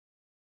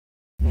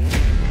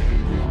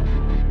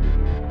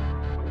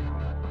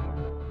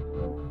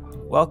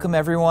Welcome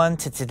everyone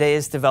to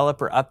today's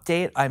developer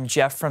update. I'm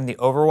Jeff from the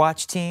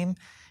Overwatch team.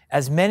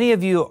 As many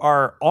of you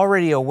are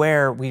already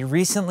aware, we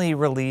recently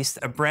released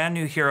a brand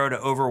new hero to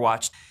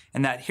Overwatch,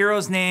 and that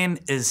hero's name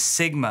is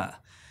Sigma.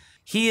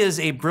 He is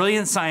a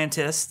brilliant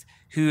scientist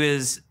who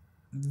is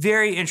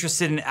very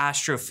interested in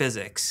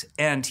astrophysics,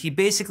 and he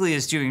basically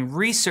is doing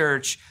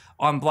research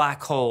on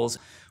black holes.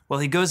 Well,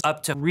 he goes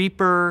up to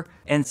Reaper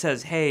and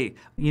says, hey,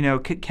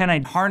 can I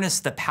harness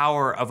the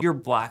power of your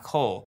black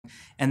hole?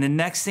 And the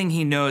next thing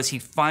he knows, he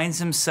finds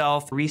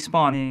himself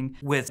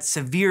respawning with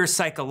severe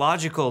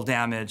psychological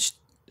damage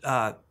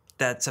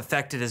that's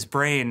affected his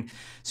brain.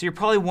 So you're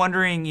probably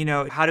wondering,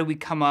 how do we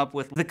come up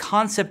with the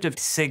concept of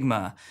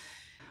Sigma?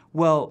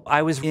 Well,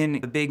 I was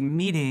in a big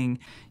meeting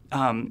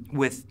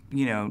with,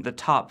 the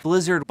top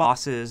Blizzard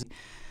bosses,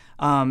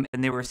 and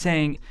they were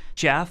saying,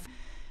 Jeff,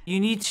 you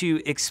need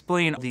to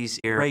explain these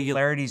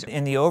irregularities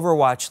in the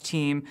Overwatch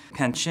team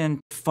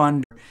pension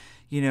fund.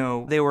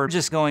 They were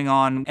just going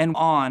on,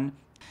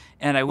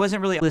 and I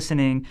wasn't really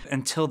listening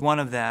until one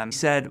of them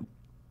said,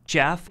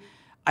 Jeff,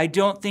 I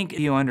don't think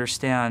you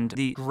understand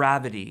the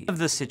gravity of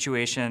the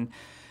situation.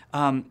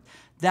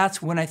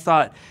 That's when I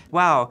thought,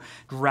 wow,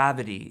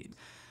 gravity.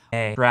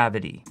 A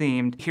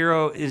gravity-themed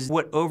hero is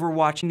what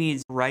Overwatch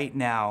needs right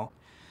now.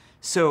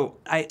 So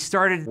I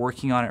started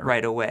working on it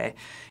right away.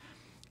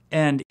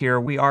 And here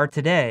we are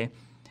today.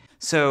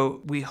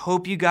 So we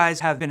hope you guys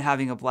have been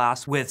having a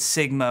blast with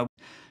Sigma.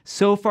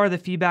 So far, the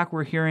feedback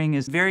we're hearing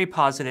is very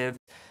positive.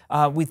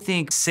 We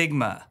think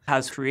Sigma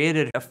has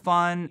created a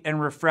fun and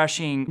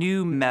refreshing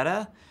new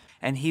meta,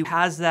 and he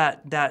has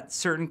that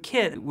certain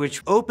kit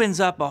which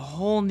opens up a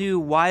whole new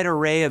wide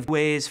array of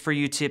ways for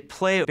you to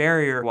play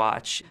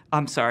Overwatch.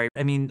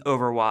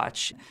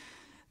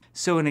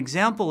 So an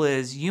example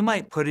is you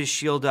might put his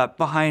shield up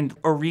behind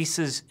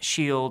Orisa's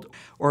shield,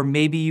 or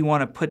maybe you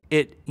want to put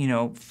it,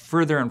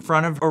 further in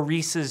front of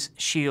Orisa's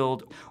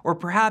shield, or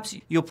perhaps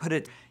you'll put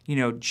it,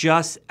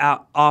 just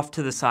out off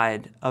to the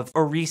side of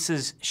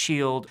Orisa's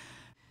shield.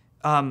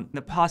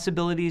 The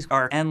possibilities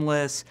are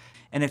endless,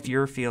 and if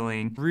you're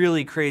feeling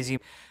really crazy,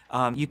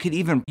 you could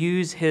even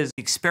use his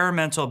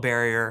experimental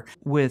barrier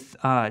with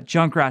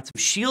Junkrat's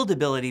shield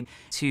ability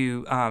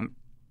to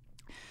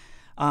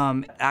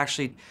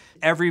actually,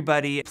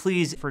 everybody,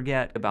 please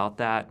forget about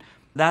that.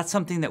 That's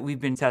something that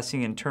we've been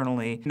testing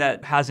internally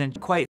that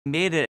hasn't quite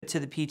made it to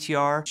the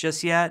PTR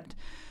just yet.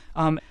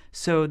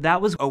 So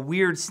that was a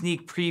weird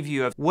sneak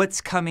preview of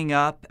what's coming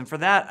up. And for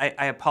that,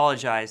 I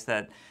apologize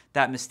that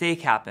that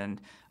mistake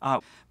happened.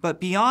 But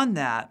beyond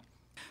that,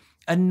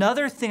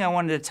 another thing I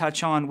wanted to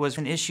touch on was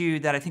an issue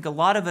that I think a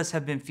lot of us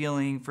have been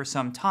feeling for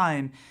some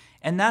time.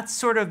 And that's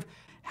sort of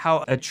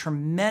how a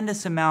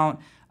tremendous amount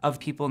of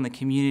people in the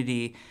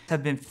community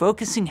have been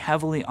focusing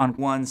heavily on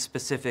one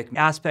specific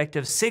aspect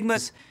of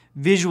Sigma's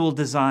visual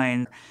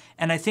design.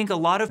 And I think a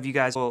lot of you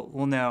guys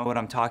will know what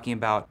I'm talking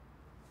about.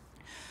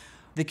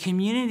 The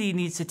community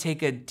needs to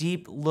take a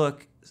deep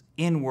look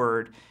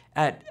inward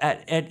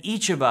at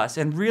each of us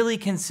and really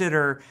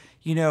consider,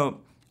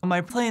 am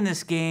I playing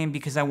this game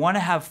because I want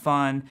to have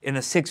fun in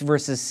a 6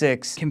 versus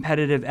 6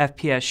 competitive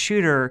FPS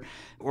shooter,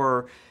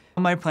 or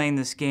am I playing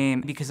this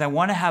game because I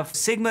want to have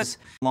Sigma's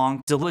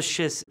long,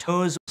 delicious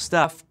toes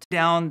stuffed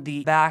down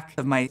the back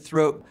of my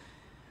throat?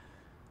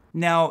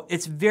 Now,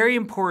 it's very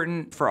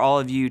important for all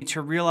of you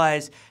to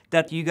realize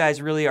that you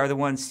guys really are the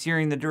ones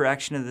steering the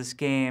direction of this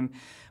game.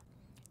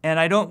 And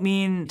I don't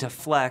mean to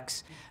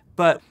flex,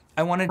 but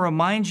I want to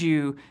remind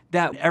you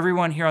that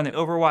everyone here on the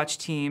Overwatch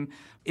team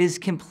is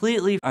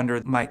completely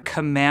under my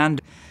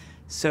command.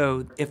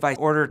 So if I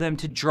order them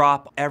to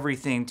drop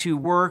everything to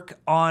work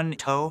on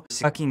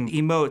toe-sucking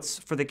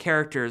emotes for the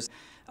characters,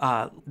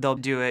 they'll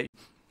do it.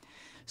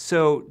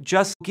 So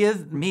just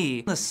give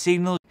me the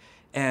signal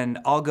and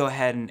I'll go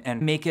ahead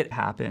and make it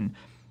happen.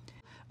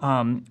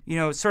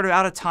 It's sort of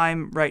out of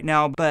time right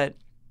now, but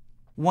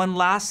one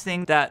last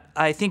thing that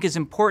I think is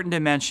important to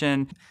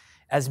mention.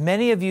 As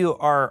many of you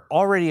are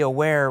already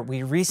aware,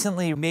 we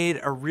recently made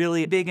a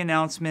really big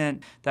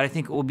announcement that I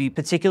think will be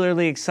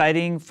particularly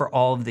exciting for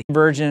all of the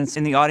virgins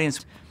in the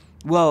audience.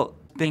 Well,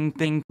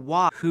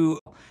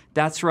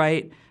 that's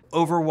right,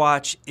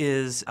 Overwatch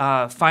is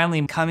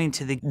finally coming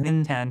to the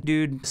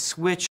Nintendo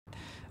Switch.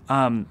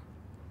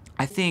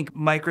 I think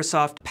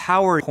Microsoft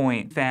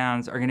PowerPoint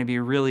fans are going to be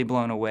really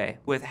blown away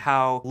with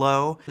how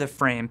low the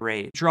frame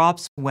rate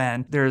drops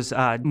when there's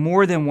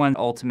more than one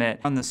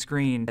ultimate on the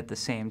screen at the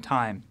same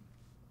time.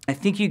 I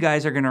think you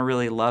guys are going to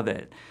really love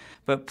it.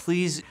 But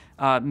please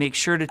make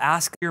sure to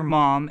ask your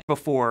mom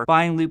before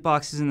buying loot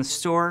boxes in the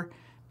store.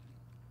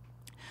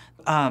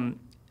 On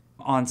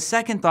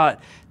second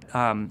thought,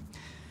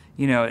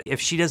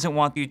 if she doesn't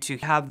want you to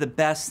have the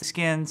best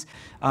skins,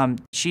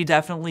 she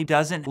definitely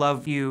doesn't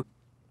love you.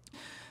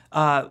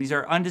 These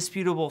are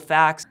undisputable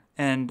facts,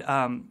 and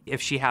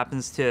if she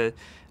happens to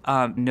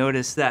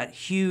notice that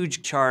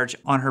huge charge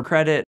on her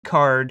credit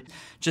card,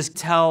 just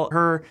tell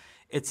her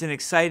it's an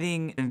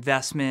exciting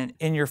investment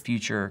in your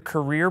future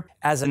career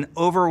as an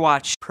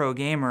Overwatch pro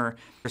gamer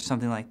or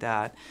something like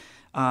that.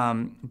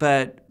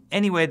 But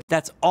Anyway,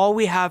 that's all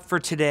we have for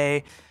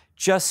today.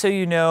 Just so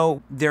you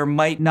know, there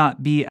might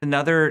not be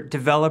another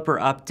developer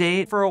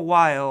update for a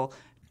while.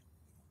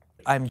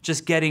 I'm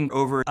just getting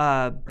over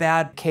a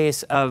bad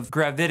case of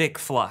gravitic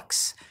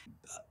flux.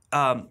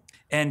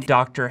 And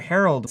Dr.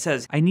 Harold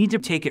says, I need to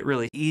take it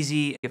really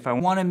easy if I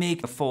want to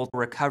make a full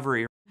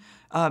recovery.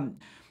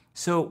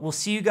 So we'll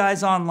see you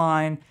guys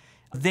online.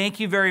 Thank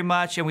you very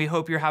much, and we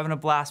hope you're having a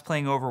blast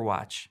playing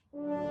Overwatch.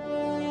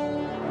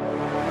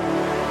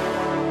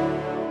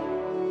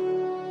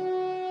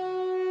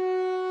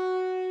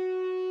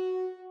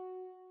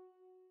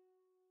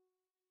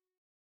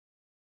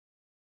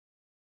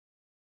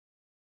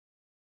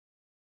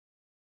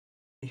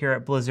 Here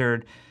at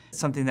Blizzard,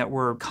 something that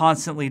we're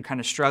constantly kind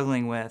of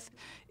struggling with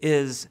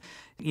is,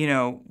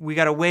 we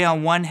got to weigh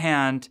on one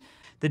hand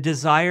the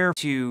desire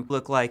to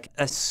look like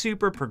a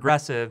super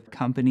progressive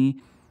company.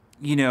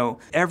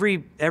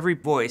 Every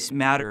voice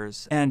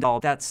matters and all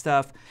that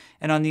stuff.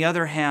 And on the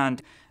other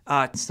hand,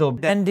 still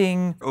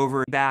bending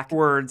over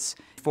backwards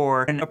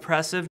for an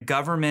oppressive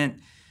government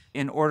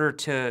in order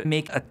to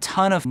make a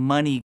ton of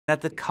money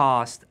at the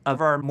cost of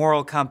our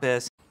moral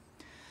compass.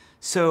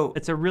 So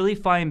it's a really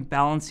fine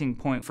balancing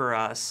point for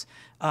us.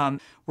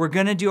 We're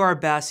gonna do our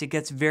best. It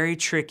gets very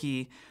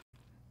tricky.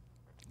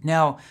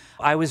 Now,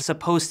 I was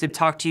supposed to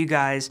talk to you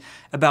guys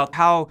about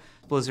how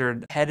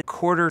Blizzard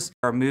headquarters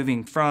are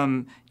moving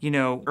from,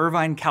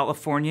 Irvine,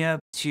 California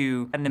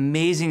to an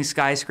amazing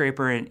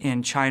skyscraper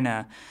in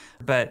China.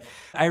 But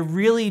I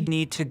really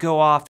need to go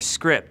off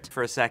script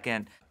for a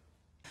second.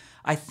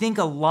 I think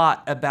a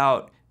lot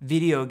about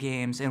video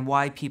games and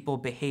why people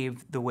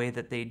behave the way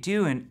that they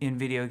do in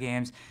video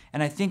games.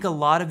 And I think a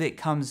lot of it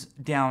comes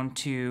down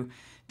to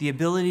the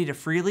ability to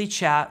freely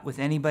chat with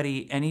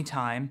anybody,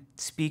 anytime,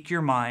 speak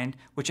your mind,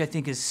 which I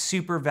think is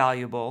super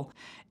valuable.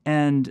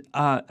 And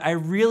I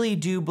really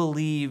do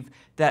believe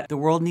that the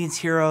world needs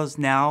heroes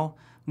now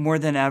more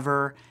than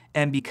ever.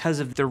 And because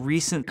of the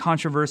recent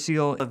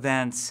controversial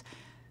events,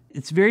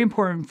 it's very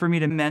important for me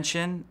to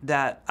mention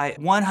that I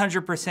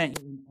 100%.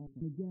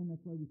 Again, that's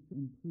why we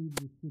improve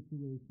this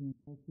situation.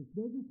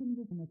 Those are some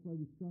of the things, that's why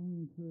we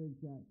strongly encourage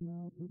that.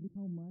 Well, look at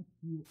how much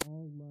you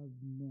all love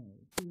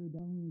May. We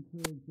strongly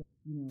encourage that,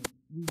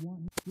 we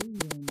want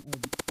freedom of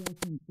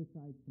expression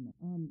besides things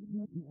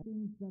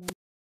that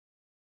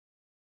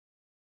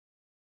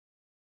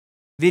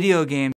video games